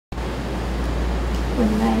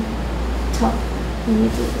when I talk. You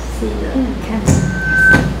need to see the camera.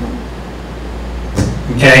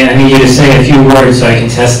 Okay, I need you to say a few words so I can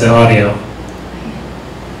test the audio.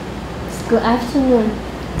 Good afternoon.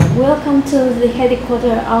 Welcome to the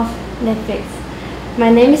headquarters of Netflix. My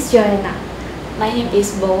name is Joanna. My name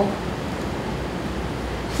is Bo.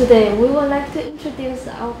 Today, we would like to introduce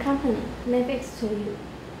our company, Netflix, to you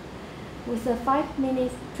with a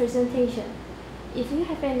 5-minute presentation. If you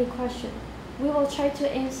have any questions, we will try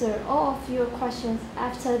to answer all of your questions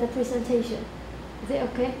after the presentation. Is it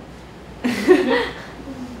okay?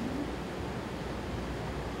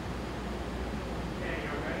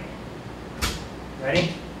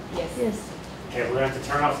 Ready? Yes. Yes. Okay, we're going to have to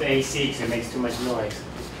turn off the AC because it makes too much noise.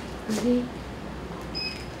 Okay.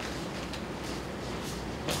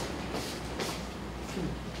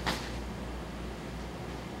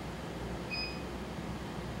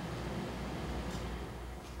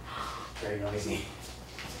 Very noisy.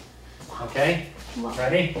 Okay, Wow.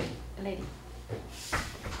 ready? Lady.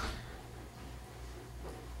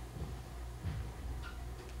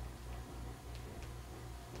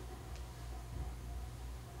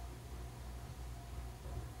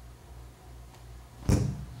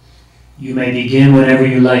 You may begin whenever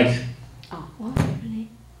you like. Oh. What? Really?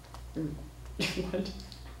 What?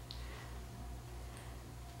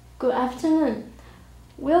 Good afternoon.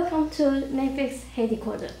 Welcome to Netflix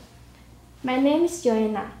headquarters. My name is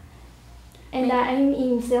Joanna, and I am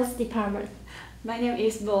in sales department. My name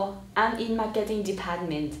is Bo. I'm in marketing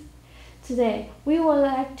department. Today, we would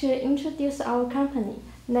like to introduce our company,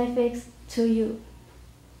 Netflix, to you.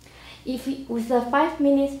 With a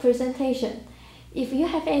 5-minute presentation, if you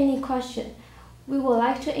have any question, we would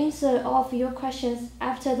like to answer all of your questions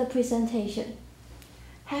after the presentation.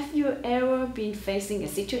 Have you ever been facing a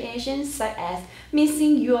situation such as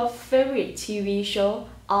missing your favorite TV show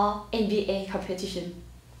or NBA competition?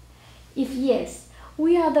 If yes,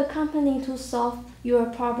 we are the company to solve your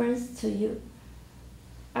problems to you.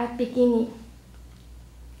 At beginning,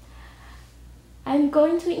 I'm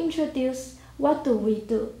going to introduce what do we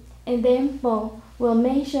do, and then Bo will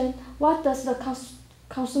mention what does the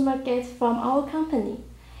consumer get from our company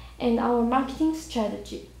and our marketing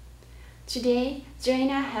strategy. Today,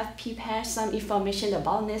 Joanna have prepared some information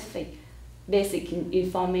about Netflix, basic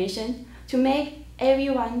information to make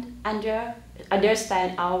everyone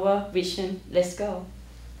understand our vision. Let's go.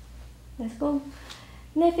 Let's go.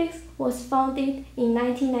 Netflix was founded in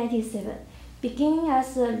 1997, beginning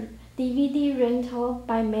as a DVD rental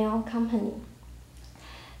by mail company.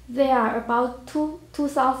 There are about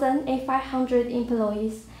 2,500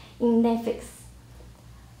 employees in Netflix.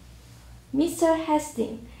 Mr.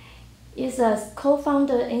 Hsing is a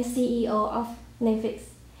co-founder and CEO of Netflix.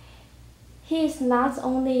 He is not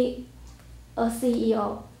only a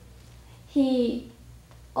CEO, he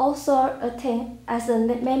also attends as a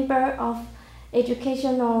member of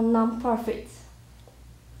educational non-profits.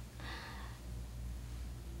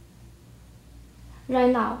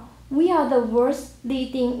 Right now, we are the world's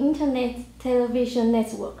leading internet television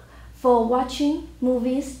network for watching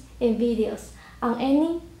movies and videos on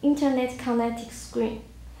any internet-connected screen.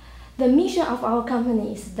 The mission of our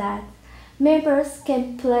company is that members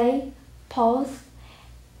can play, pause,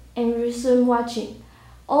 and resume watching,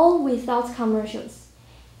 all without commercials.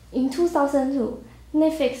 In 2002,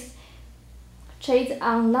 Netflix trades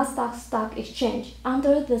on Nasdaq Stock Exchange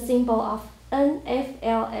under the symbol of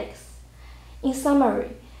NFLX. In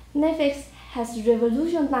summary, Netflix has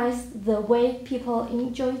revolutionized the way people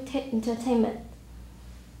enjoy entertainment.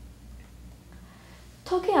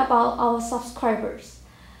 Talking about our subscribers,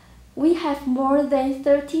 we have more than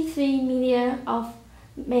 33 million of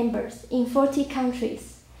members in 40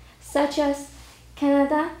 countries, such as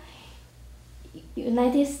Canada,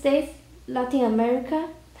 United States, Latin America,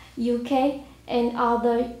 UK, and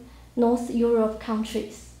other North Europe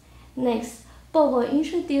countries. Next, Bob will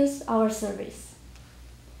introduce our service.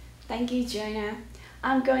 Thank you, Joanna.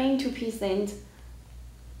 I'm going to present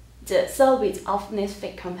the service of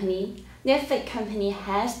Netflix company. Netflix company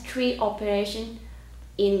has 3 operations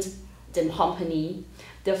in the company.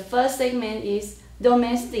 The first segment is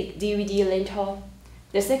domestic DVD rental.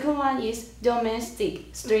 The second one is domestic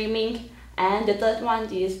streaming, and the third one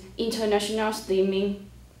is international streaming.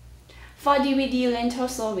 For DVD rental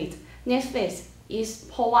service, Netflix is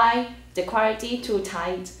provide the quality 2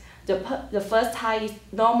 types. The first type is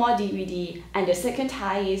normal DVD, and the second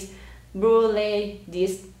type is Blu-ray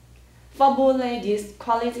disc. For Blu-ray disc,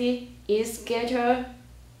 quality is better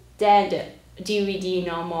than the DVD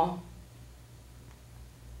normal.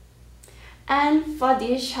 And for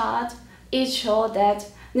this chart, it shows that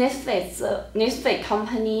Netflix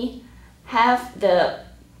company have the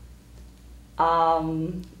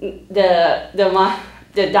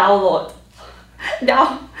download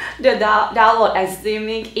download and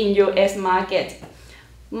streaming in US market.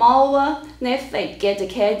 Moreover, Netflix get the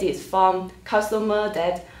credit from customers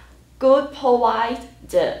that could provide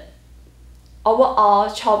the overall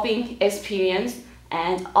shopping experience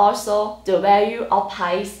and also the value of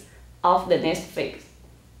price of the Netflix.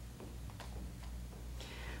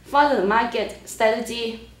 For the market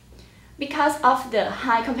strategy, because of the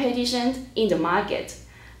high competition in the market,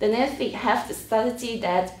 the Netflix have the strategy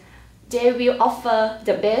that they will offer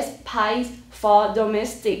the best price for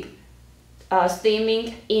domestic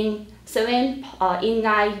streaming in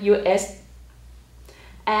 9 US,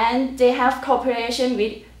 and they have cooperation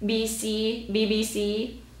with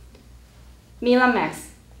BBC,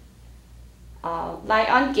 Miramax,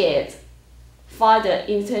 Lionsgate for the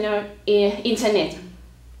internet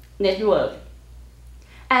network,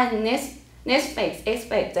 and Netflix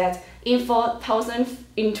expect that in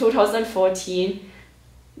 2014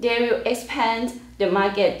 they will expand the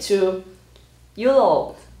market to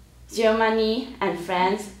Europe, Germany, and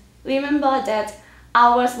France. Remember that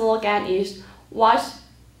our slogan is watch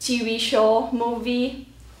TV show, movie,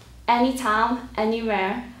 anytime,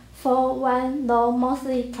 anywhere, for one low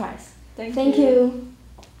monthly price. Thank Thank you. you.